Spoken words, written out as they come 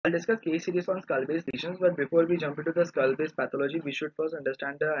I'll discuss case series on skull-based lesions, but before we jump into the skull-based pathology, we should first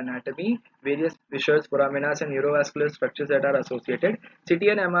understand the anatomy, various fissures, foramina, and neurovascular structures that are associated. CT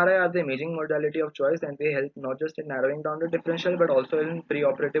and MRI are the imaging modality of choice, and they help not just in narrowing down the differential, but also in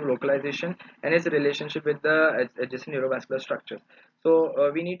preoperative localization and its relationship with the adjacent neurovascular structures. So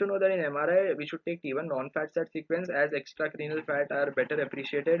we need to know that in MRI, we should take T1 non-fat set sequence, as extracranial fat are better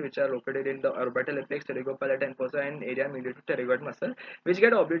appreciated, which are located in the orbital apex, pterygopolit, and fossa, and area mediated to pterygoid muscle, which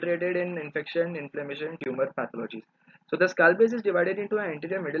get obliterated in infection, inflammation, tumor pathologies. So the skull base is divided into an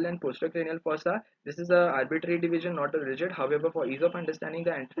anterior, middle, and posterior cranial fossa. This is a arbitrary division, not a rigid. However, for ease of understanding,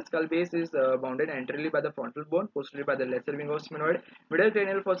 the anterior skull base is bounded anteriorly by the frontal bone, posteriorly by the lesser wing of sphenoid. Middle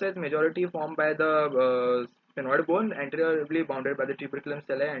cranial fossa is majority formed by the sphenoid bone, anteriorly bounded by the tuberculum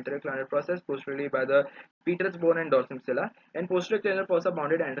stellae, anterior cranial process, posteriorly by the petrous bone and dorsum stella, and posterior cranial fossa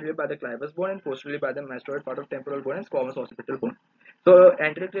bounded anteriorly by the clivus bone and posteriorly by the mastoid part of temporal bone and squamous occipital bone. So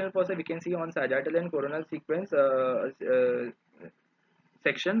anterior cranial fossa we can see on sagittal and coronal sequence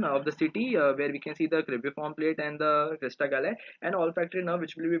section of the city, where we can see the cribriform plate and the crista galli, and olfactory nerve,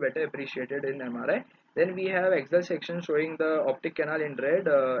 which will be better appreciated in MRI. Then we have axial section showing the optic canal in red,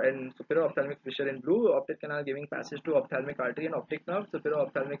 and superior ophthalmic fissure in blue, optic canal giving passage to ophthalmic artery and optic nerve, superior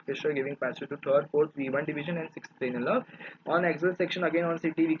ophthalmic fissure giving passage to third, fourth, V1 division and sixth cranial nerve. On axial section again on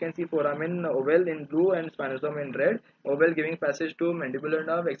CT we can see foramen oval in blue and spinosome in red, oval giving passage to mandibular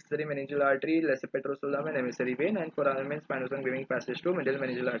nerve, accessory meningeal artery, lesser petrosolium and emissary vein, and foramen spinosum giving passage to middle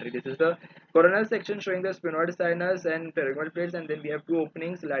meningeal artery. This is the coronal section showing the sphenoid sinus and pterygoid plates, and then we have two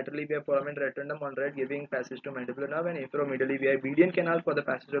openings. Laterally we have foramen retundum on right giving passage to mandibular nerve, and inframedially we have median canal for the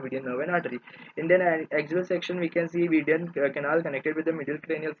passage of median nerve and artery. In the axial section we can see median canal connected with the middle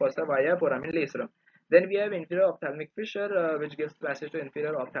cranial fossa via foramen lacerum. Then we have inferior ophthalmic fissure, which gives passage to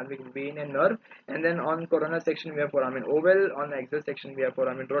inferior ophthalmic vein and nerve. And then on coronal section we have foramen oval. On axial section we have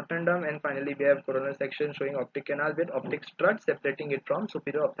foramen rotundum, and finally we have coronal section showing optic canal with optic strut separating it from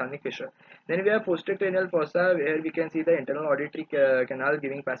superior ophthalmic fissure. Then we have posterior cranial fossa, where we can see the internal auditory canal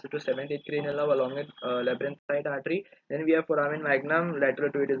giving passage to 7th 8th cranial nerve along with labyrinthine artery. Then we have foramen magnum.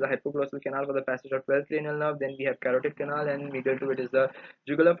 Lateral to it is the hypoglossal canal for the passage of 12th cranial nerve. Then we have carotid canal, and medial to it is the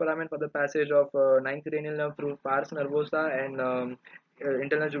jugular foramen for the passage of 9th cranial nerve through pars nervosa, and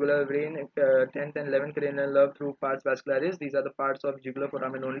internal jugular vein, 10th and 11th cranial nerve through pars vascularis. These are the parts of jugular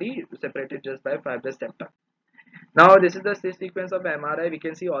foramen only, separated just by fibrous septa. Now this is the sequence of MRI. We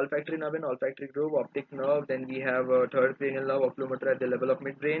can see olfactory nerve and olfactory groove, optic nerve. Then we have third cranial nerve, oculomotor at the level of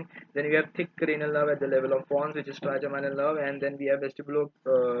midbrain. Then we have thick cranial nerve at the level of pons, which is trigeminal nerve. And then we have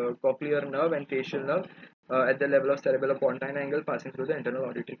vestibulocochlear nerve and facial nerve at the level of cerebellopontine angle passing through the internal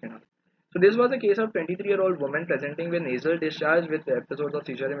auditory canal. So this was a case of 23-year-old woman presenting with nasal discharge with episodes of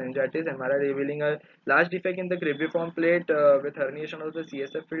seizure and meningitis, MRI revealing a large defect in the cribriform plate with herniation of the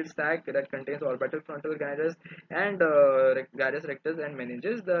CSF filled sac that contains orbital frontal gyrus and gyrus rectus and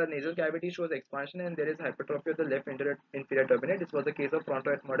meninges. The nasal cavity shows expansion and there is hypertrophy of the left inferior turbinate. This was a case of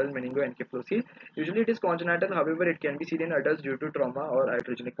frontoethmoidal meningoencephalocele. Usually it is congenital, however it can be seen in adults due to trauma or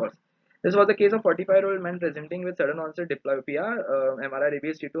iatrogenic cause. This was the case of 45-year-old man presenting with sudden onset diplopia. MRI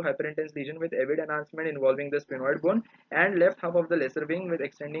reveals T2 hyperintense lesion with avid enhancement involving the sphenoid bone and left half of the lesser wing with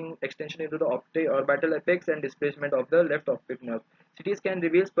extension into the orbital apex and displacement of the left optic nerve. CT scan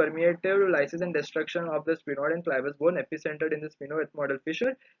reveals permeative lysis and destruction of the sphenoid and clivus bone epicentered in the sphenoethmoidal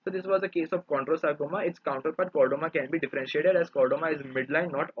fissure. So this was a case of chondrosarcoma. Its counterpart chordoma can be differentiated as chordoma is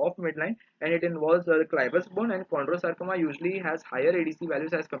midline, not off midline, and it involves the clivus bone, and chondrosarcoma usually has higher ADC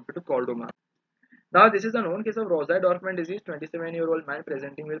values as compared to chordoma. Now, this is a known case of Rosai-Dorfman disease. 27-year-old man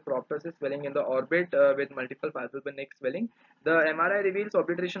presenting with proptosis swelling in the orbit with multiple palpable neck swelling. The MRI reveals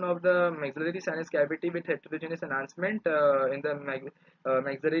obliteration of the maxillary sinus cavity with heterogeneous enhancement in the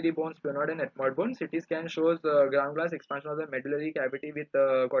maxillary bone, sphenoid and ethmoid bone. CT scan shows ground glass expansion of the medullary cavity with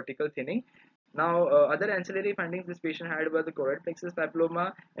cortical thinning. Now, other ancillary findings this patient had were the choroid plexus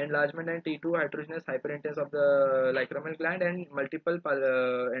papilloma, enlargement and T2 heterogeneous hyperintense of the lacrimal gland, and multiple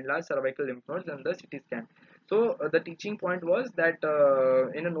enlarged cervical lymph nodes on the CT scan. So, the teaching point was that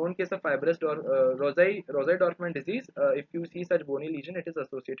in a known case of fibrous Rosai-Dorfman disease, if you see such bony lesion, it is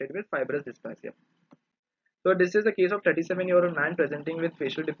associated with fibrous dysplasia. So this is a case of 37-year-old man presenting with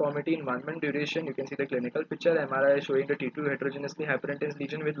facial deformity in 1 month duration. You can see the clinical picture. MRI showing the T2 heterogeneously hyperintense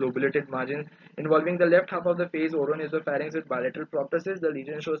lesion with lobulated margins involving the left half of the face, oronasopharynx with bilateral proptosis. The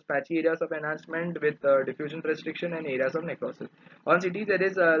lesion shows patchy areas of enhancement with diffusion restriction and areas of necrosis. On CT, there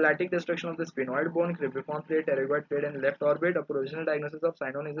is lattic destruction of the sphenoid bone, cribriform plate, pterygoid plate, and left orbit. A provisional diagnosis of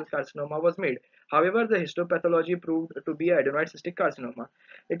sinonasal carcinoma was made. However, the histopathology proved to be adenoid cystic carcinoma.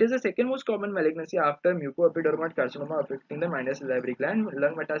 It is the second most common malignancy after epidermal carcinoma affecting the minor salivary gland.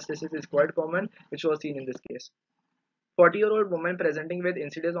 Lung metastasis is quite common, which was seen in this case. 40-year-old woman presenting with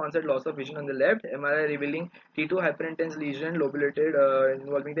insidious onset loss of vision on the left, MRI revealing T2 hyperintense lesion lobulated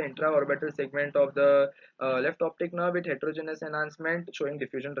involving the intraorbital segment of the left optic nerve with heterogeneous enhancement showing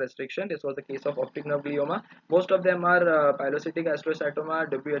diffusion restriction. This was the case of optic nerve glioma. Most of them are pilocytic astrocytoma,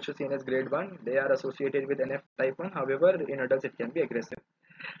 WHO seen as grade 1. They are associated with NF type 1. However, in adults it can be aggressive.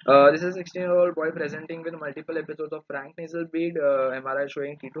 This is a 16-year-old boy presenting with multiple episodes of frank nasal bleed, MRI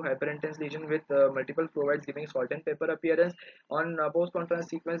showing T2 hyperintense lesion with multiple provides giving salt and pepper appearance. On post-contrast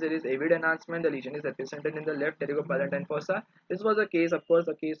sequence, there is avid enhancement. The lesion is represented in the left pterygopalatine fossa. This was a case, of course,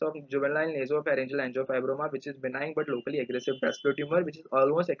 a case of juvenile nasopharyngeal angiofibroma, which is benign but locally aggressive vascular tumor, which is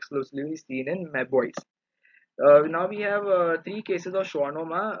almost exclusively seen in boys. Now we have three cases of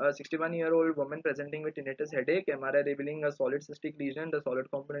schwannoma. A 61-year-old woman presenting with tinnitus headache, MRI revealing a solid cystic lesion, the solid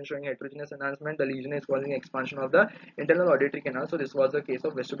component showing heterogeneous enhancement. The lesion is causing expansion of the internal auditory canal. So this was a case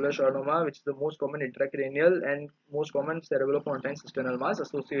of vestibular schwannoma, which is the most common intracranial and most common cerebellopontine cysternal mass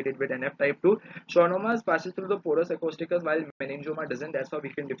associated with NF type 2. Schwannomas passes through the porus acousticus while meningioma doesn't. That's how we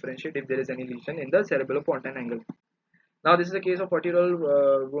can differentiate if there is any lesion in the cerebellopontine angle. Now this is a case of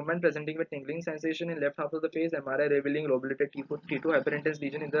 40-year-old woman presenting with tingling sensation in left half of the face, MRI revealing lobulated T2 hyperintense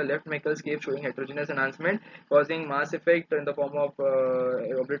lesion in the left Meckel's cave showing heterogeneous enhancement causing mass effect in the form of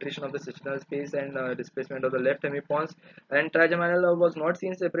obliteration of the cysternal space and displacement of the left hemipons. And trigeminal nerve was not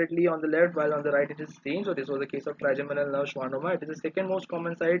seen separately on the left while on the right it is seen. So this was a case of trigeminal nerve schwannoma. It is the second most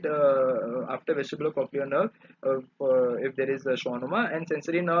common site after vestibulocochlear nerve if there is a schwannoma, and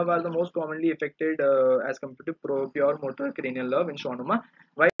sensory nerve are the most commonly affected as compared to pure motor cranial nerve in schwannoma.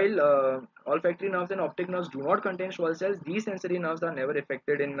 While olfactory nerves and optic nerves do not contain Schwall cells, these sensory nerves are never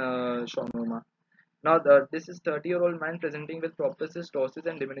affected in schwannoma. Now, this is 30-year-old man presenting with proptosis, ptosis,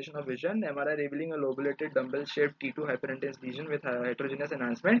 and diminution of vision. MRI revealing a lobulated dumbbell-shaped T2 hyperintense lesion with heterogeneous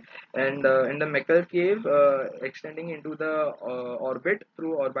enhancement, and in the Meckel cave extending into the orbit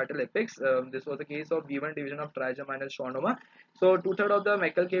through orbital apex. This was a case of V1 division of trigeminal schwannoma. So, two-thirds of the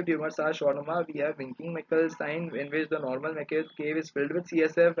Meckel cave tumors are schwannoma. We have winking Meckel sign in which the normal Meckel cave is filled with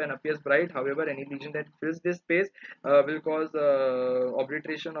CSF and appears bright. However, any lesion that fills this space will cause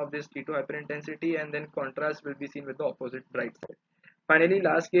obliteration of this T2 hyperintensity, and then contrast will be seen with the opposite bright side. Finally,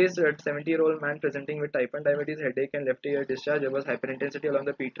 last case, a 70-year-old man presenting with type 1 diabetes, headache, and left ear discharge. There was hyperintensity along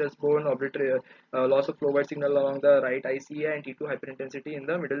the petrous bone, loss of flow signal along the right ICA, and T2 hyperintensity in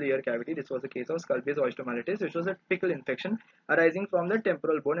the middle ear cavity. This was a case of skull-base osteomyelitis, which was a typical infection arising from the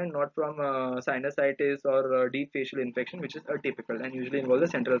temporal bone and not from sinusitis or deep facial infection, which is atypical and usually involves the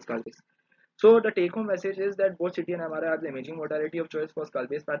central skull base. So the take-home message is that both CT and MRI are the imaging modality of choice for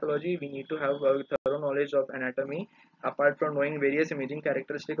skull-base pathology. We need to have a thorough knowledge of anatomy, apart from knowing various imaging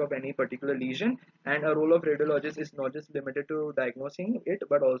characteristics of any particular lesion. And a role of radiologist is not just limited to diagnosing it,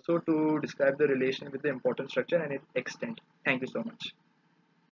 but also to describe the relation with the important structure and its extent. Thank you so much.